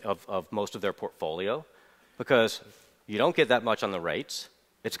of most of their portfolio, because you don't get that much on the rates.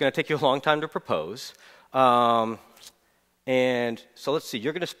 It's going to take you a long time to propose. And so let's see,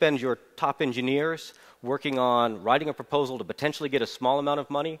 you're going to spend your top engineers working on writing a proposal to potentially get a small amount of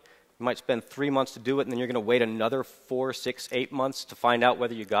money. You might spend 3 months to do it, and then you're going to wait another 4, 6, 8 months to find out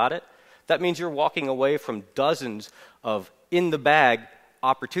whether you got it. That means you're walking away from dozens of in-the-bag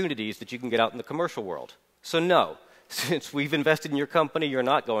opportunities that you can get out in the commercial world. So no, since we've invested in your company, you're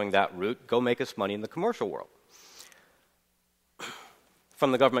not going that route. Go make us money in the commercial world.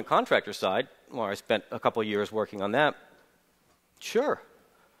 From the government contractor side, well, I spent a couple years working on that. Sure.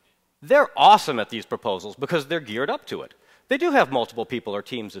 They're awesome at these proposals because they're geared up to it. They do have multiple people or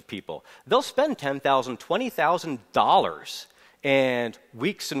teams of people. They'll spend $10,000, $20,000 and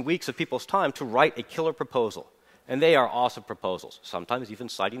weeks of people's time to write a killer proposal. And they are awesome proposals, sometimes even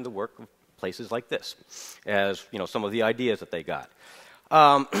citing the work of places like this as some of the ideas that they got.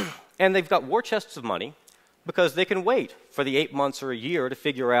 And they've got war chests of money because they can wait for the 8 months or a year to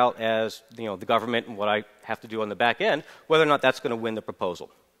figure out, as the government and what I have to do on the back end, whether or not that's going to win the proposal.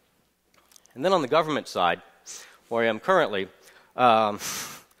 And then on the government side, where I am currently,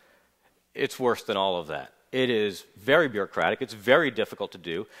 it's worse than all of that. It is very bureaucratic. It's very difficult to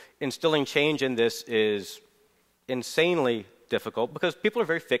do. Instilling change in this is insanely difficult because people are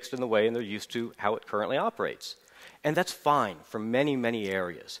very fixed in the way and they're used to how it currently operates. And that's fine for many, many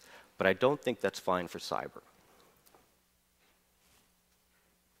areas, but I don't think that's fine for cyber.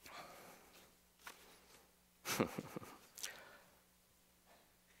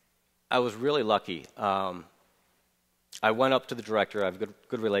 I was really lucky. I went up to the director. I have a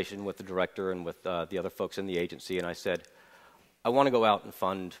good relation with the director and with the other folks in the agency, and I said, I want to go out and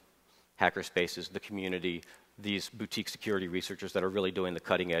fund hackerspaces, the community, these boutique security researchers that are really doing the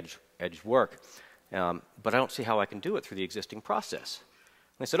cutting edge work. But I don't see how I can do it through the existing process.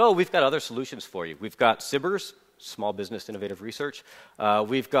 And they said, oh, we've got other solutions for you. We've got SIBRs, Small Business Innovative Research.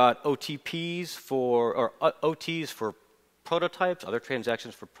 We've got OTPs or OTs for prototypes, other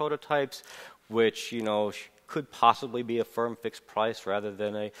transactions for prototypes, which could possibly be a firm fixed price rather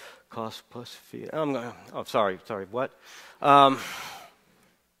than a cost plus fee. Sorry, what? I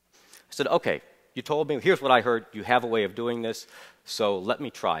said, okay, you told me, here's what I heard, you have a way of doing this, so let me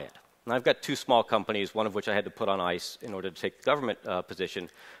try it. And I've got 2 small companies, one of which I had to put on ice in order to take the government position.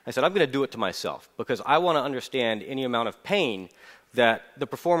 I said, I'm going to do it to myself because I want to understand any amount of pain that the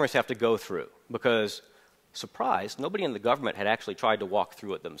performers have to go through because, surprise, nobody in the government had actually tried to walk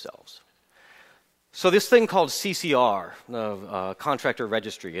through it themselves. So this thing called CCR, contractor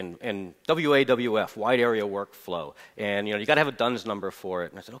registry, and WAWF, wide area workflow, and you got to have a DUNS number for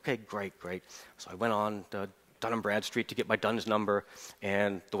it. And I said, okay, great. So I went on Dun & Bradstreet to get my DUNS number,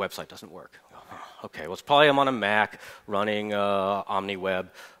 and the website doesn't work. Okay, well, it's probably I'm on a Mac running OmniWeb.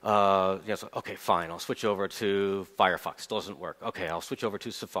 So, okay, fine, I'll switch over to Firefox. Still doesn't work. Okay, I'll switch over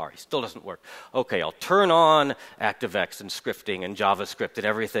to Safari. Still doesn't work. Okay, I'll turn on ActiveX and scripting and JavaScript and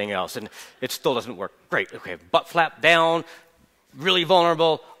everything else, and it still doesn't work. Great, okay, butt flap down, really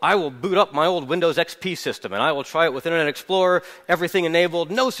vulnerable. I will boot up my old Windows XP system, and I will try it with Internet Explorer, everything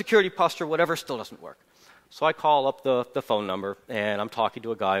enabled, no security posture, whatever, still doesn't work. So I call up the phone number, and I'm talking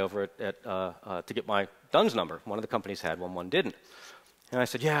to a guy over to get my DUNS number. One of the companies had one didn't. And I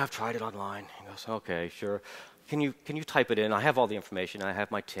said, yeah, I've tried it online. He goes, okay, sure. Can you type it in? I have all the information. I have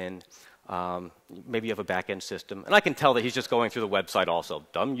my TIN. Maybe you have a back-end system. And I can tell that he's just going through the website also.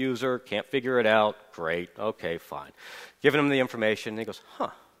 Dumb user, can't figure it out. Great, okay, fine. Giving him the information, and he goes,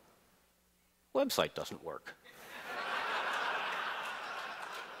 website doesn't work.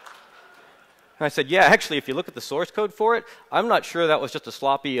 And I said, yeah, actually, if you look at the source code for it, I'm not sure that was just a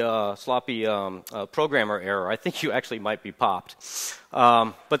sloppy programmer error. I think you actually might be popped.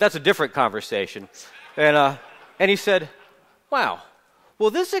 But that's a different conversation. And he said, wow,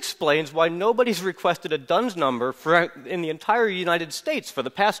 well, this explains why nobody's requested a DUNS number in the entire United States for the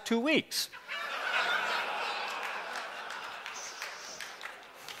past 2 weeks.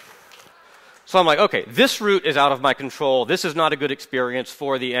 So I'm like, okay, this route is out of my control. This is not a good experience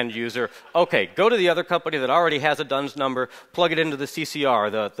for the end user. Okay, go to the other company that already has a DUNS number, plug it into the CCR,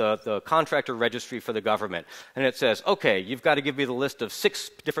 the contractor registry for the government. And it says, okay, you've got to give me the list of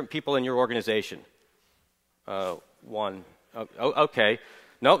 6 different people in your organization. One. Okay.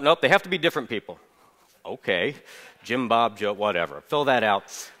 Nope, they have to be different people. Okay. Jim, Bob, Joe, whatever. Fill that out.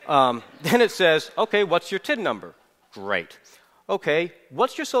 Then it says, okay, what's your TIN number? Great. Okay,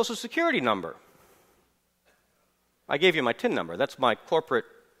 what's your social security number? I gave you my TIN number. That's my corporate,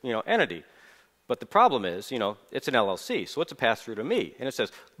 entity. But the problem is, it's an LLC, so it's a pass-through to me. And it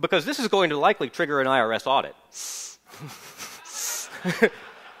says, because this is going to likely trigger an IRS audit.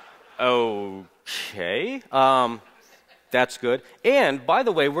 Okay, that's good. And, by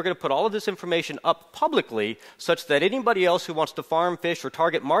the way, we're going to put all of this information up publicly such that anybody else who wants to farm, fish, or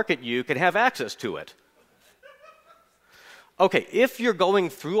target market you can have access to it. Okay, if you're going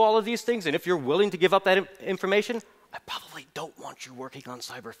through all of these things and if you're willing to give up that information, I probably don't want you working on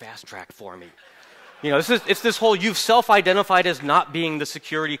Cyber Fast Track for me. It's this whole you've self-identified as not being the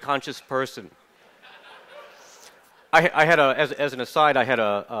security-conscious person. I had as an aside, I had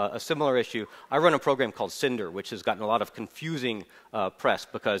a similar issue. I run a program called Cinder, which has gotten a lot of confusing press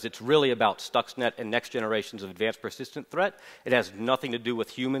because it's really about Stuxnet and next generations of advanced persistent threat. It has nothing to do with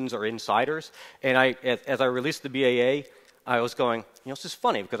humans or insiders. And as I released the BAA, I was going, this is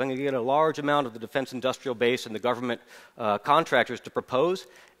funny because I'm going to get a large amount of the defense industrial base and the government contractors to propose,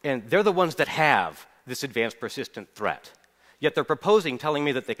 and they're the ones that have this advanced persistent threat. Yet they're proposing telling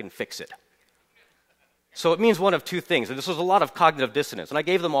me that they can fix it. So it means one of 2 things, and this was a lot of cognitive dissonance. And I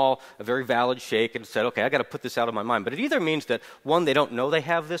gave them all a very valid shake and said, okay, I got to put this out of my mind. But it either means that, 1, they don't know they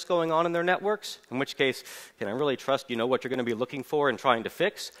have this going on in their networks, in which case, can I really trust you know what you're going to be looking for and trying to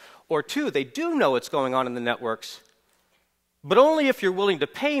fix? Or 2, they do know it's going on in the networks, but only if you're willing to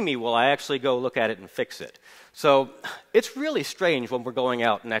pay me will I actually go look at it and fix it. So it's really strange when we're going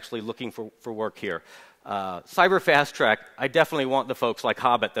out and actually looking for work here. Cyber Fast Track, I definitely want the folks like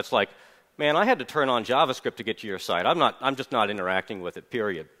Hobbit that's like, man, I had to turn on JavaScript to get to your site. I'm just not interacting with it,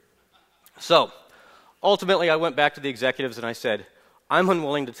 period. So ultimately, I went back to the executives and I said, I'm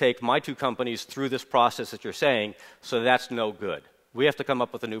unwilling to take my 2 companies through this process that you're saying, so that's no good. We have to come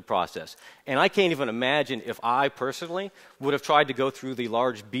up with a new process. And I can't even imagine if I personally would have tried to go through the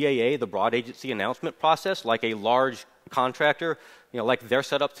large BAA, the broad agency announcement process, like a large contractor, like they're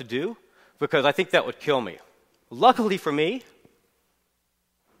set up to do, because I think that would kill me. Luckily for me,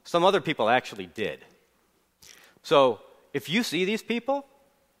 some other people actually did. So if you see these people,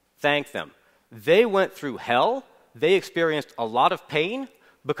 thank them. They went through hell. They experienced a lot of pain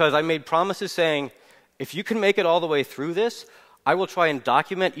because I made promises saying, if you can make it all the way through this, I will try and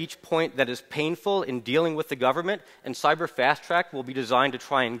document each point that is painful in dealing with the government, and Cyber Fast Track will be designed to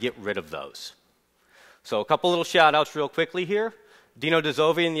try and get rid of those. So a couple little shout-outs real quickly here. Dino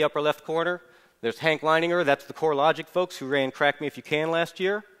DeZovi in the upper left corner. There's Hank Leininger, that's the Core Logic folks who ran Crack Me If You Can last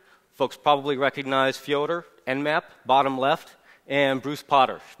year. Folks probably recognize Fyodor, Nmap, bottom left, and Bruce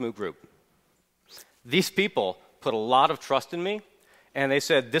Potter, Shmoo Group. These people put a lot of trust in me, and they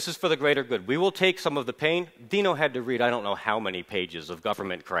said, this is for the greater good. We will take some of the pain. Dino had to read I don't know how many pages of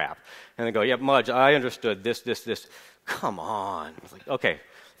government crap. And they go, yeah, Mudge, I understood this. Come on. I was like, okay,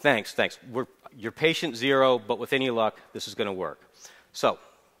 thanks. You're patient 0, but with any luck, this is going to work. So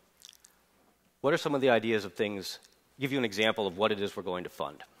what are some of the ideas of things? Give you an example of what it is we're going to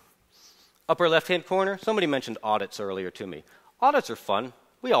fund. Upper left-hand corner, somebody mentioned audits earlier to me. Audits are fun.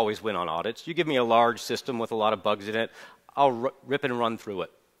 We always win on audits. You give me a large system with a lot of bugs in it, I'll rip and run through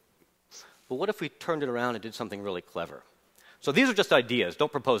it. But what if we turned it around and did something really clever? So these are just ideas.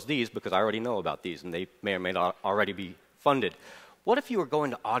 Don't propose these because I already know about these and they may or may not already be funded. What if you were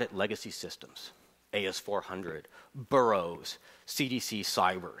going to audit legacy systems? AS400, Burroughs, CDC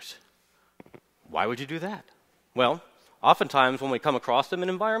Cybers. Why would you do that? Well, oftentimes when we come across them in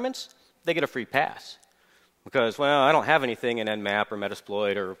environments, they get a free pass. Because, well, I don't have anything in Nmap or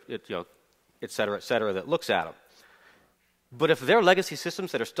Metasploit or et cetera, that looks at them. But if they're legacy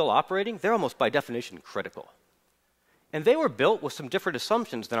systems that are still operating, they're almost by definition critical. And they were built with some different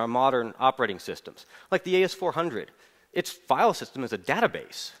assumptions than our modern operating systems. Like the AS400, its file system is a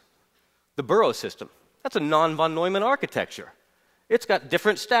database. The Burroughs system, that's a non-von Neumann architecture. It's got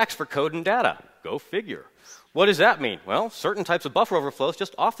different stacks for code and data. Go figure. What does that mean? Well, certain types of buffer overflows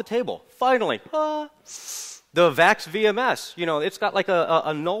just off the table. Finally, the VAX VMS, it's got like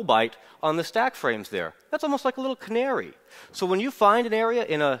a null byte on the stack frames there. That's almost like a little canary. So when you find an area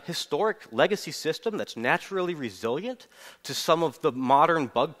in a historic legacy system that's naturally resilient to some of the modern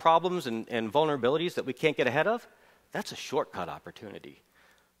bug problems and vulnerabilities that we can't get ahead of, that's a shortcut opportunity.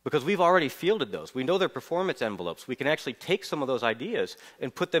 Because we've already fielded those. We know their performance envelopes. We can actually take some of those ideas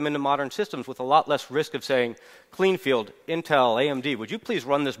and put them into modern systems with a lot less risk of saying, Cleanfield, Intel, AMD, would you please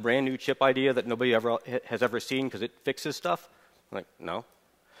run this brand new chip idea that nobody has ever seen because it fixes stuff? I'm like, no.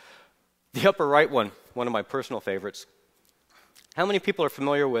 The upper right one of my personal favorites. How many people are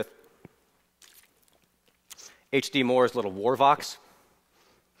familiar with H.D. Moore's little Warvox?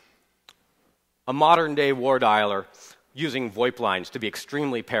 A modern day war dialer using VoIP lines to be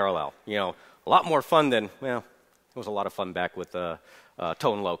extremely parallel. A lot more fun than, well, it was a lot of fun back with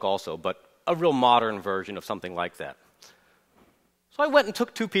ToneLoc also, but a real modern version of something like that. So I went and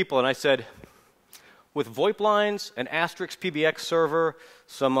took two people and I said, with VoIP lines, an asterisk PBX server,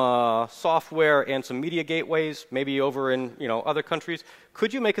 some software and some media gateways, maybe over in other countries,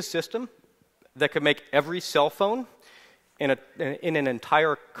 could you make a system that could make every cell phone in an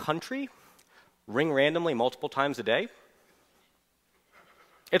entire country ring randomly multiple times a day?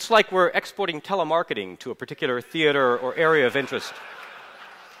 It's like we're exporting telemarketing to a particular theater or area of interest.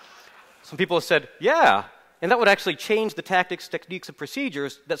 Some people have said, yeah, and that would actually change the tactics, techniques, and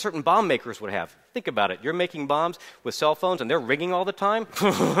procedures that certain bomb makers would have. Think about it. You're making bombs with cell phones and they're ringing all the time.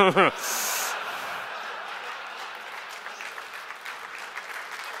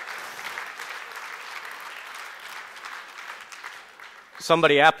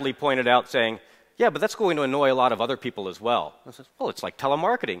 Somebody aptly pointed out saying, yeah, but that's going to annoy a lot of other people as well. I said, well, it's like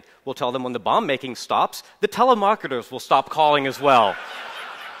telemarketing. We'll tell them when the bomb making stops, the telemarketers will stop calling as well.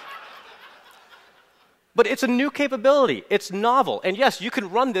 But it's a new capability. It's novel. And yes, you can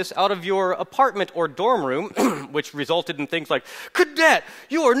run this out of your apartment or dorm room, which resulted in things like, Cadet,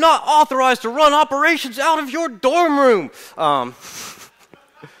 you are not authorized to run operations out of your dorm room.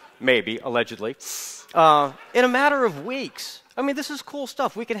 Maybe, allegedly. In a matter of weeks. I mean, this is cool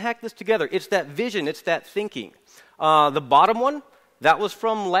stuff. We can hack this together. It's that vision. It's that thinking. The bottom one, that was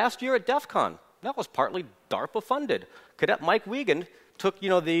from last year at DEF CON. That was partly DARPA funded. Cadet Mike Wiegand took,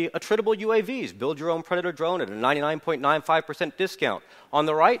 the attritable UAVs, build your own Predator drone at a 99.95% discount. On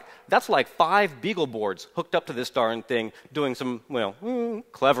the right, that's like 5 Beagle boards hooked up to this darn thing doing some,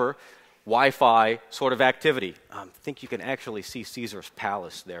 clever Wi-Fi sort of activity. I think you can actually see Caesar's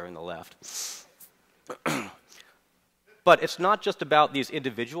Palace there in the left. But it's not just about these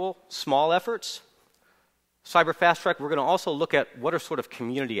individual small efforts. Cyber Fast Track, we're going to also look at what are sort of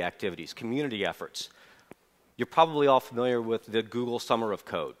community activities, community efforts. You're probably all familiar with the Google Summer of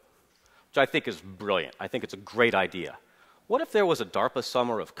Code, which I think is brilliant. I think it's a great idea. What if there was a DARPA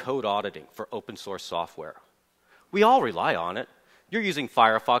Summer of Code auditing for open source software? We all rely on it. You're using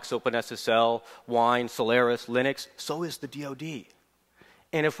Firefox, OpenSSL, Wine, Solaris, Linux. So is the DoD.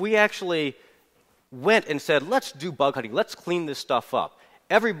 And if we actually went and said, let's do bug hunting, let's clean this stuff up,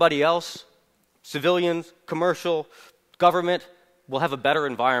 everybody else, civilians, commercial, government, will have a better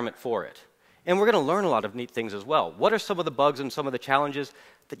environment for it. And we're going to learn a lot of neat things as well. What are some of the bugs and some of the challenges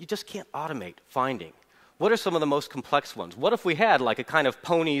that you just can't automate finding? What are some of the most complex ones? What if we had like a kind of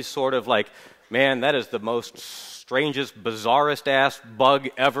ponies sort of like, man, that is the most strangest, bizarrest ass bug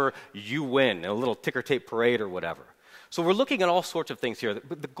ever, you win, a little ticker tape parade or whatever. So we're looking at all sorts of things here.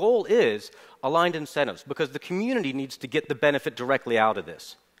 But the goal is aligned incentives because the community needs to get the benefit directly out of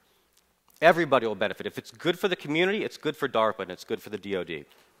this. Everybody will benefit. If it's good for the community, it's good for DARPA and it's good for the DoD.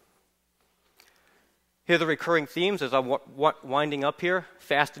 Here are the recurring themes as I'm winding up here.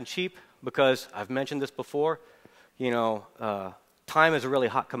 Fast and cheap, because I've mentioned this before. Time is a really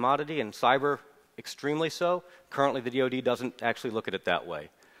hot commodity, and cyber extremely so. Currently, the DoD doesn't actually look at it that way.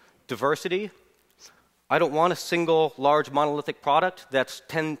 Diversity. I don't want a single large monolithic product that's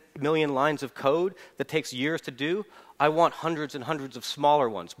 10 million lines of code that takes years to do. I want hundreds and hundreds of smaller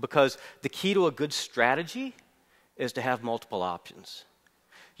ones, because the key to a good strategy is to have multiple options.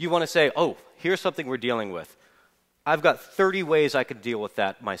 You want to say, oh, here's something we're dealing with. I've got 30 ways I could deal with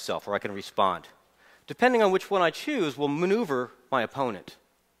that myself, or I can respond. Depending on which one I choose will maneuver my opponent.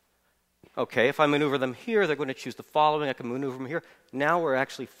 Okay, if I maneuver them here, they're going to choose the following. I can maneuver them here. Now we're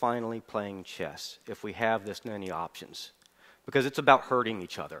actually finally playing chess if we have this many options. Because it's about herding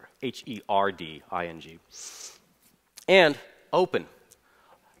each other. H-E-R-D-I-N-G. And open.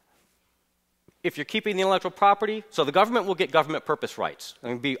 If you're keeping the intellectual property, so the government will get government purpose rights. I'm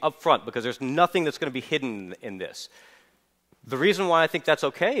going to be upfront because there's nothing that's going to be hidden in this. The reason why I think that's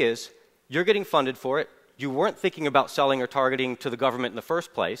okay is You're getting funded for it. You weren't thinking about selling or targeting to the government in the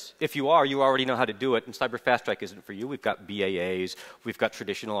first place. If you are, you already know how to do it, and Cyber Fast Track isn't for you. We've got BAAs, we've got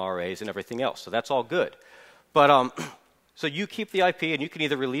traditional RAs, and everything else, so that's all good. But so you keep the IP, and you can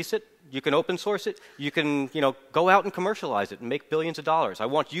either release it, you can open source it, you can go out and commercialize it and make billions of dollars. I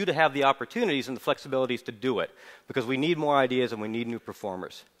want you to have the opportunities and the flexibilities to do it, because we need more ideas and we need new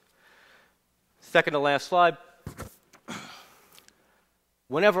performers. Second to last slide.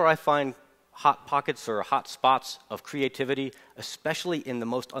 Whenever I find hot pockets or hot spots of creativity, especially in the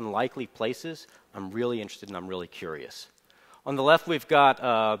most unlikely places, I'm really interested and I'm really curious. On the left, we've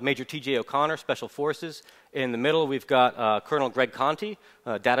got Major T.J. O'Connor, Special Forces. In the middle, we've got Colonel Greg Conti,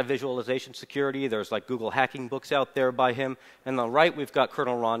 data visualization security. There's like Google hacking books out there by him. And on the right, we've got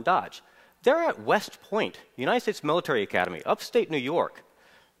Colonel Ron Dodge. They're at West Point, United States Military Academy, upstate New York.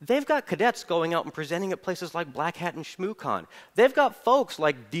 They've got cadets going out and presenting at places like BlackHat and ShmooCon. They've got folks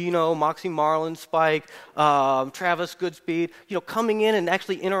like Dino, Moxie Marlin, Spike, Travis Goodspeed, coming in and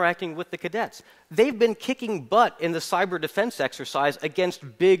actually interacting with the cadets. They've been kicking butt in the cyber defense exercise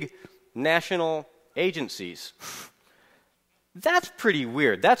against big national agencies. That's pretty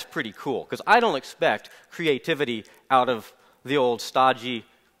weird. That's pretty cool, because I don't expect creativity out of the old stodgy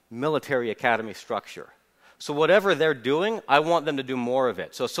military academy structure. So whatever they're doing, I want them to do more of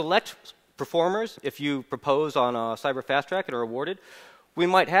it. So select performers, if you propose on Cyber Fast Track and are awarded, we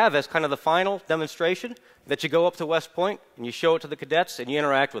might have as kind of the final demonstration that you go up to West Point and you show it to the cadets and you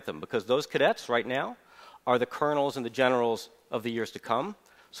interact with them, because those cadets right now are the colonels and the generals of the years to come.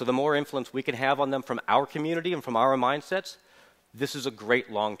 So the more influence we can have on them from our community and from our mindsets, this is a great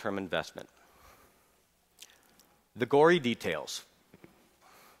long-term investment. The gory details.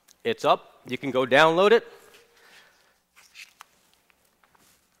 It's up. You can go download it.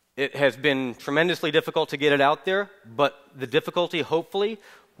 It has been tremendously difficult to get it out there, but the difficulty, hopefully,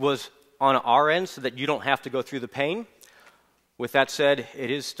 was on our end so that you don't have to go through the pain. With that said,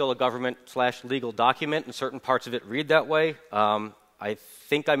 it is still a government/legal document, and certain parts of it read that way. I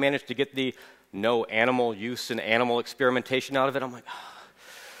think I managed to get the no animal use and animal experimentation out of it. I'm like,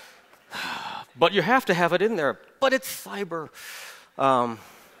 but you have to have it in there. But it's cyber.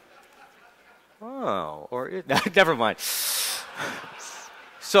 Never mind.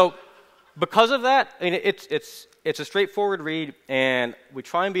 So because of that, I mean, it's a straightforward read, and we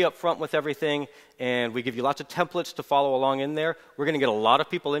try and be upfront with everything, and we give you lots of templates to follow along in there. We're going to get a lot of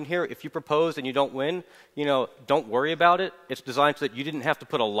people in here. If you propose and you don't win, don't worry about it. It's designed so that you didn't have to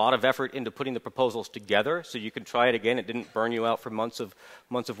put a lot of effort into putting the proposals together, so you can try it again. It didn't burn you out for months of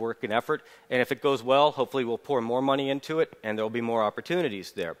work and effort. And if it goes well, hopefully we'll pour more money into it, and there will be more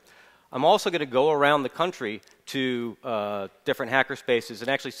opportunities there. I'm also going to go around the country to different hacker spaces and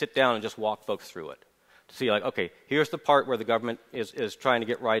actually sit down and just walk folks through it. To see, like, okay, here's the part where the government is trying to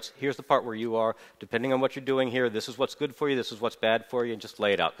get rights. Here's the part where you are. Depending on what you're doing here, this is what's good for you, this is what's bad for you, and just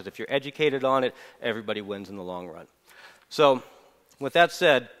lay it out. Because if you're educated on it, everybody wins in the long run. So with that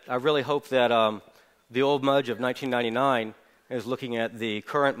said, I really hope that the old Mudge of 1999 is looking at the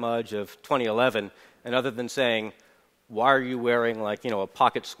current Mudge of 2011, and other than saying, why are you wearing, like, a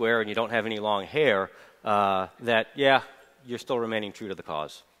pocket square and you don't have any long hair, that, yeah, you're still remaining true to the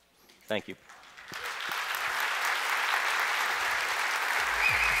cause. Thank you.